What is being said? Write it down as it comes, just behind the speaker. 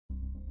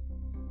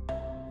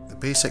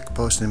basic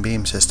post and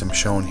beam system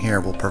shown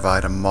here will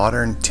provide a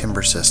modern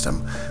timber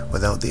system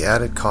without the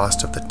added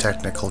cost of the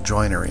technical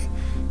joinery.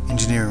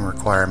 Engineering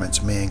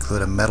requirements may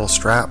include a metal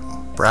strap,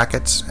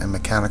 brackets, and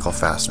mechanical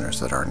fasteners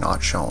that are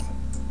not shown.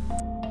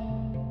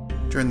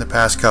 During the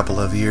past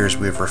couple of years,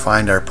 we have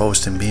refined our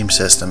post and beam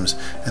systems,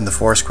 and the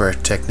foursquare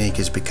technique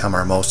has become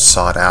our most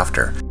sought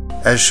after.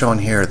 As shown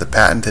here, the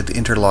patented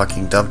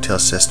interlocking dovetail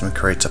system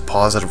creates a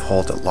positive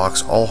hold that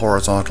locks all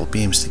horizontal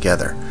beams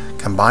together.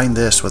 Combine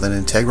this with an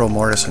integral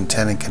mortise and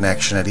tenon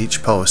connection at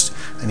each post,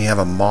 and you have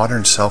a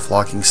modern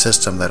self-locking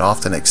system that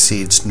often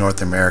exceeds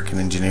North American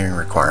engineering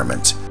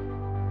requirements.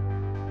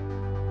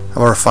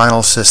 Our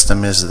final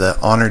system is the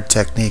honored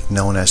technique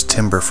known as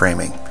timber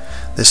framing.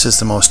 This is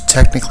the most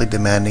technically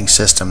demanding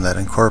system that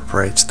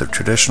incorporates the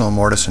traditional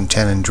mortise and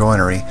tenon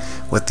joinery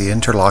with the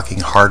interlocking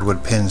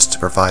hardwood pins to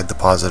provide the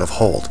positive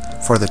hold.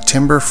 For the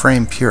timber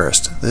frame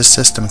purist, this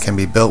system can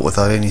be built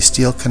without any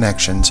steel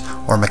connections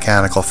or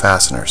mechanical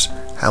fasteners.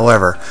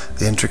 However,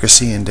 the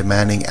intricacy and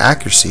demanding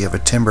accuracy of a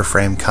timber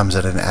frame comes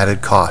at an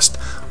added cost,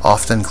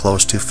 often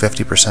close to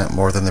 50%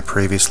 more than the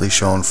previously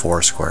shown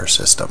foursquare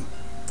system.